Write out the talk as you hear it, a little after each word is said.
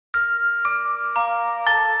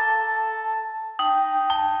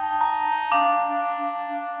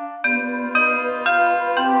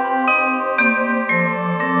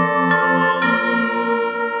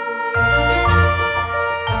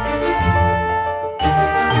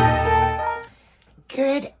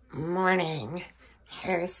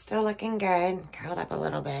hair is still looking good. Curled up a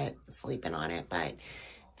little bit, sleeping on it, but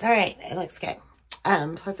it's all right. It looks good.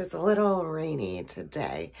 Plus it's a little rainy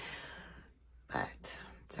today, but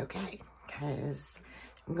it's okay because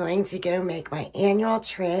I'm going to go make my annual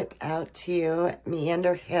trip out to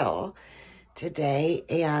Meander Hill today.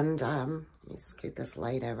 And let me scoot this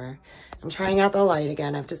light over. I'm trying out the light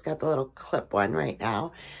again. I've just got the little clip one right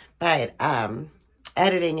now, but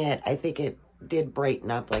editing it, I think it did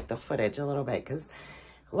brighten up like the footage a little bit because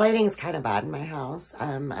lighting's kind of bad in my house.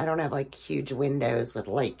 I don't have like huge windows with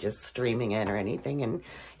light just streaming in or anything. And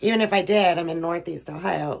even if I did, I'm in Northeast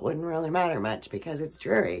Ohio, it wouldn't really matter much because it's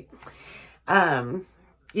dreary.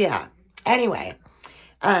 Yeah. Anyway,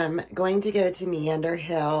 I'm going to go to Meander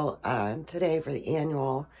Hill today for the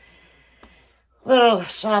annual little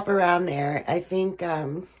shop around there. I think I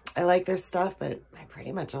like their stuff, but I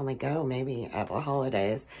pretty much only go maybe at the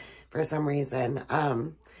holidays for some reason.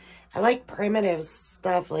 I like primitive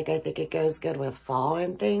stuff. Like, I think it goes good with fall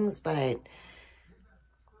and things, but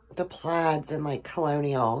the plaids and like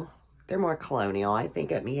colonial, they're more colonial, I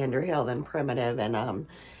think, at Meander Hill than primitive. And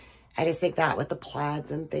I just think that with the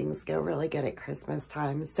plaids and things go really good at Christmas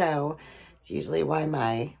time. So it's usually why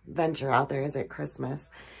my venture out there is at Christmas.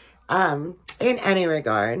 In any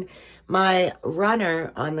regard, my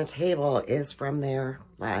runner on the table is from there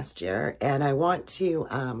last year, and I want to,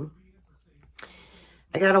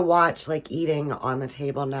 I gotta watch like eating on the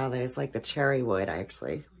table now that it's like the cherry wood. I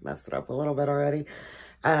actually messed it up a little bit already.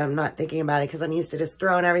 I'm not thinking about it because I'm used to just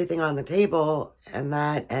throwing everything on the table and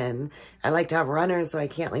that, and I like to have runners so I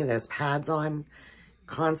can't leave those pads on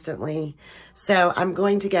constantly. So I'm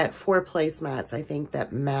going to get 4 placemats, I think,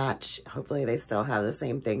 that match. Hopefully they still have the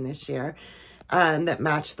same thing this year, that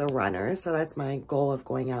match the runners. So that's my goal of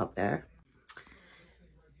going out there.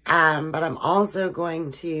 But I'm also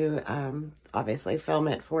going to obviously film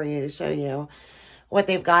it for you to show you what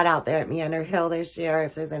they've got out there at Meander Hill this year,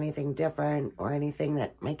 if there's anything different or anything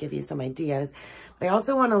that might give you some ideas. But I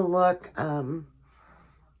also want to look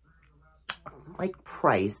like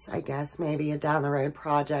price, I guess, maybe a down the road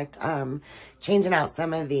project, changing out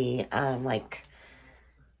some of the like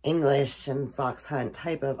English and fox hunt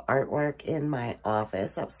type of artwork in my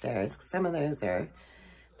office upstairs. Some of those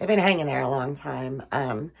they've been hanging there a long time.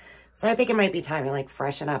 So I think it might be time to like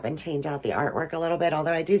freshen up and change out the artwork a little bit,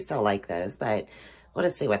 although I do still like those, but we'll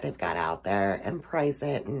just see what they've got out there and price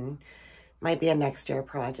it, and might be a next year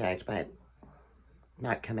project, but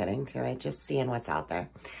not committing to it, just seeing what's out there.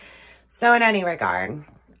 So in any regard,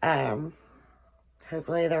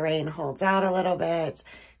 hopefully the rain holds out a little bit.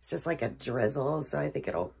 It's just like a drizzle, so I think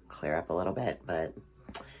it'll clear up a little bit, but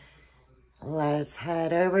let's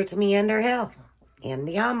head over to Meander Hill.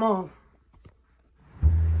 Andiamo.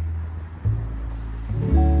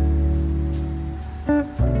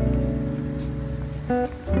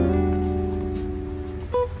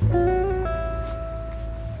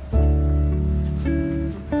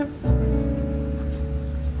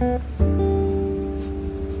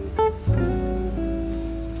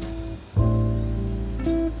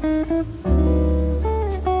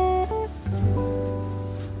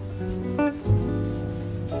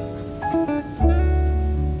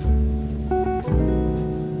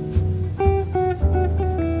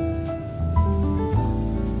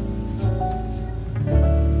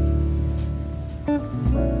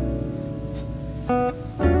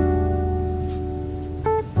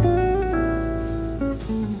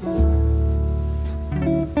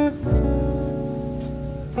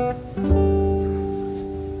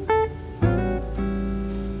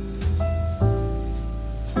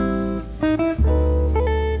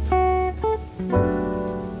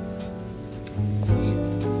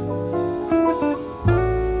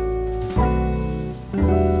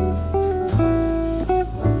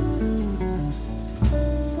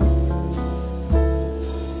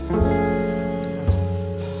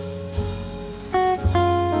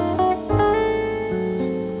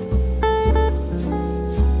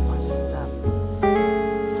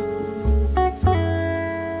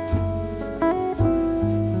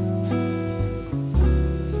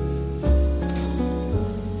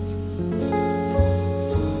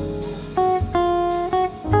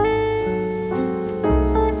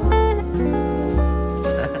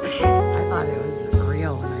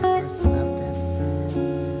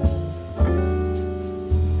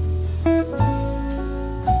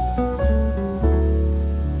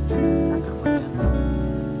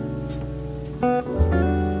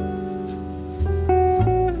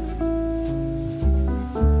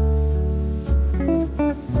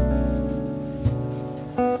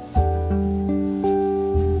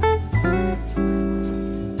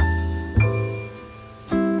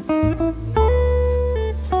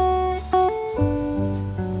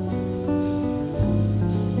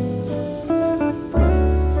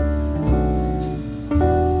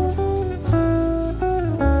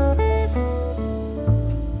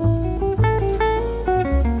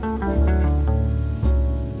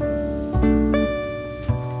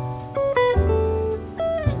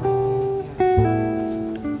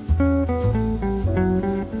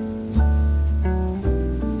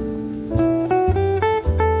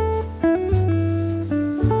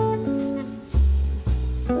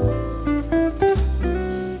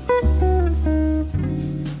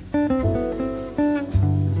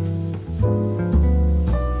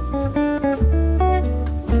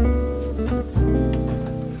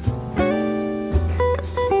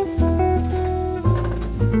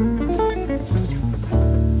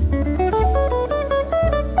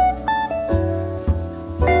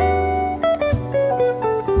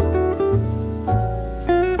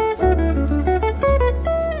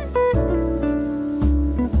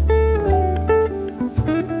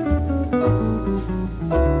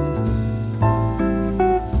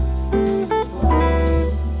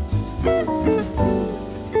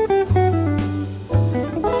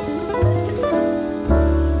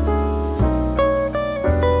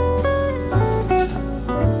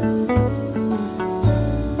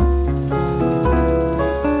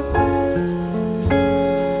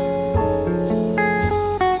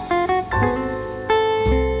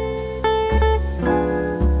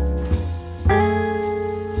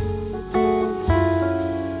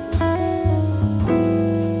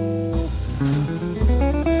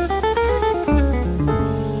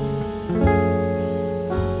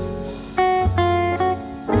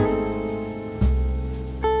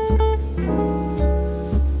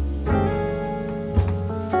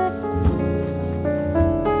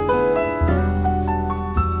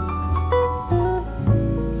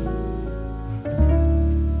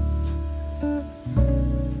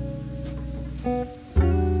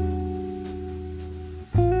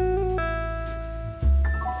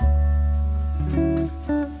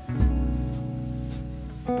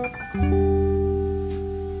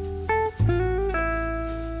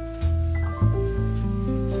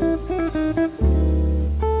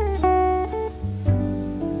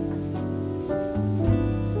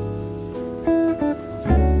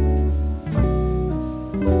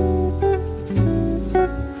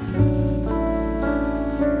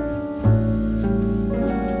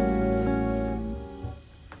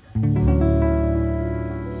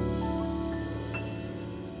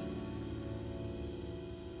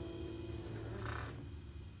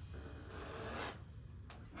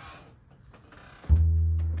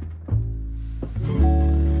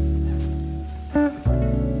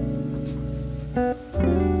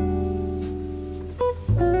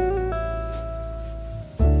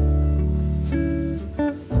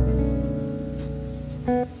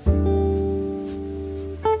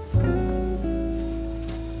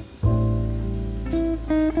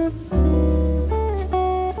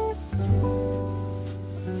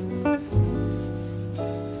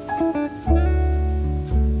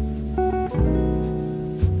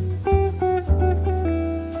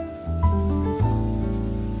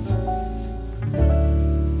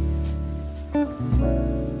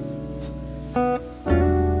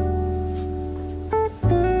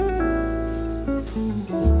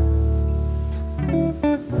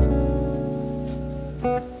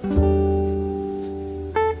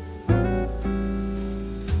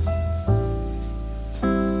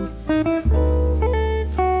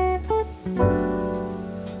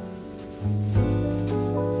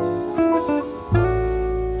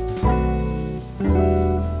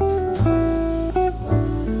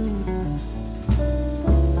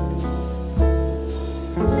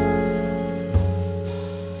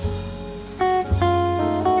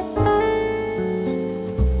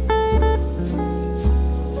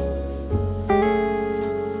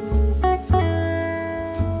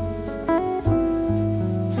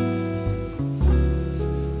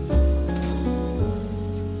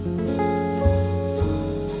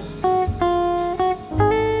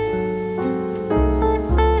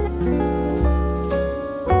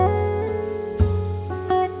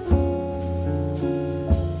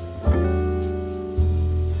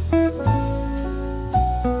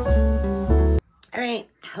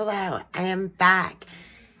 back.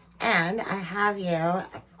 And I have you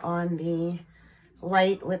on the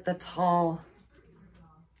light with the tall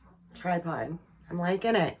tripod. I'm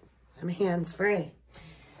liking it. I'm hands-free.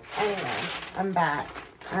 Anyway, I'm back.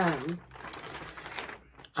 I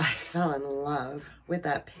fell in love with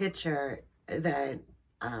that picture that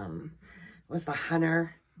was the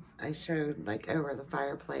hunter I showed like over the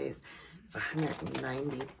fireplace. It's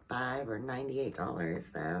 $195 or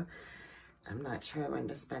 $98 though. I'm not sure I wanted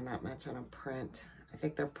to spend that much on a print. I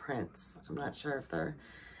think they're prints. I'm not sure if they're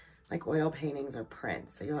like oil paintings or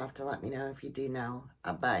prints. So you'll have to let me know if you do know.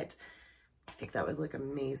 But I think that would look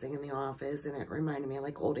amazing in the office. And it reminded me of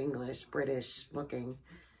like Old English, British looking.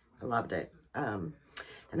 I loved it. And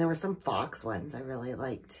there were some fox ones I really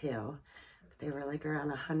liked too. But they were like around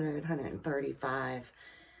 100, 135.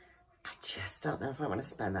 I just don't know if I want to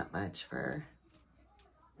spend that much for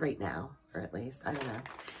right now, or at least, I don't know.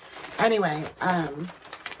 Anyway,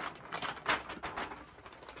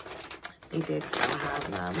 they did still have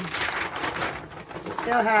them. They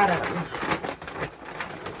still had them.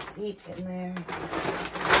 The seat in there.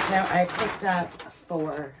 So I picked up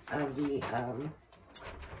 4 of the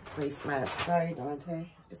placemats. Sorry, Dante.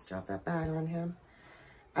 Just dropped that bag on him.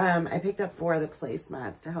 I picked up 4 of the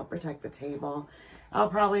placemats to help protect the table. I'll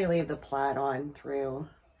probably leave the plaid on through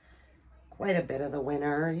quite a bit of the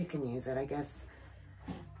winter. You can use it, I guess,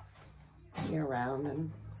 year round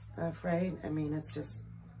and stuff, right? I mean, it's just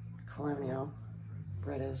colonial,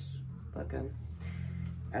 British looking.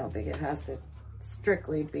 I don't think it has to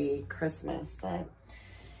strictly be Christmas, but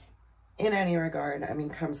in any regard, I mean,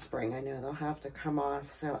 come spring, I know they'll have to come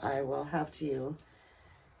off, so I will have to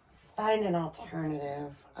find an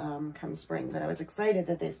alternative come spring, but I was excited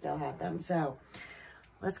that they still had them, so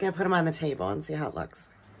let's go put them on the table and see how it looks.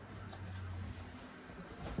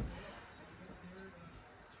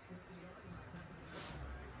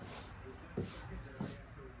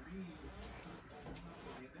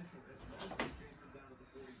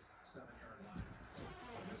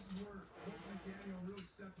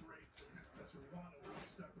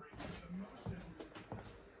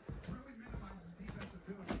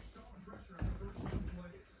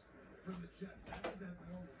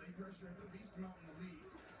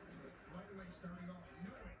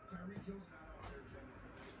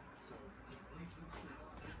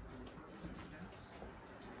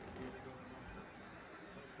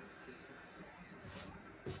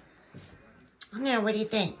 Yeah, what do you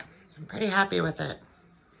think? I'm pretty happy with it.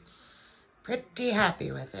 Pretty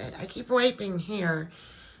happy with it. I keep wiping here.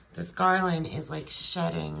 This garland is like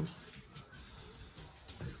shedding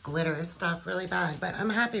this glitter stuff really bad, but I'm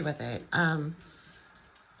happy with it. I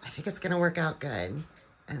think it's gonna work out good.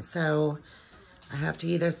 And so I have to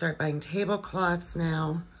either start buying tablecloths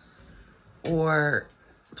now or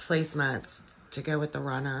placemats to go with the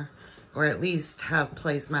runner, or at least have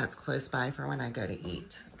placemats close by for when I go to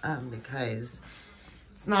eat. Because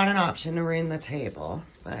it's not an option to ruin the table,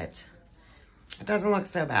 but it doesn't look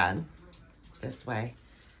so bad this way.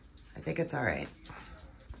 I think it's all right.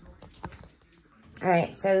 All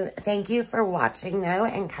right, so thank you for watching though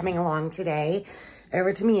and coming along today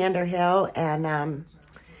over to Meander Hill. And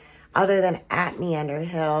other than at Meander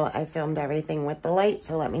Hill, I filmed everything with the light,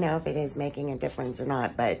 so let me know if it is making a difference or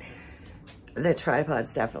not. But the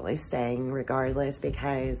tripod's definitely staying regardless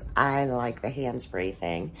because I like the hands-free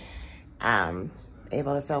thing.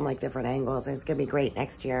 Able to film like different angles. It's gonna be great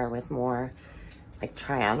next year with more like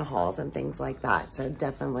try-on hauls and things like that. So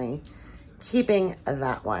definitely keeping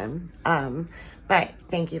that one. But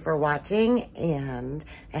thank you for watching, and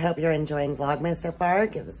I hope you're enjoying Vlogmas so far.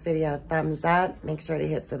 Give this video a thumbs up. Make sure to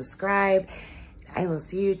hit subscribe. I will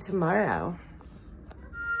see you tomorrow.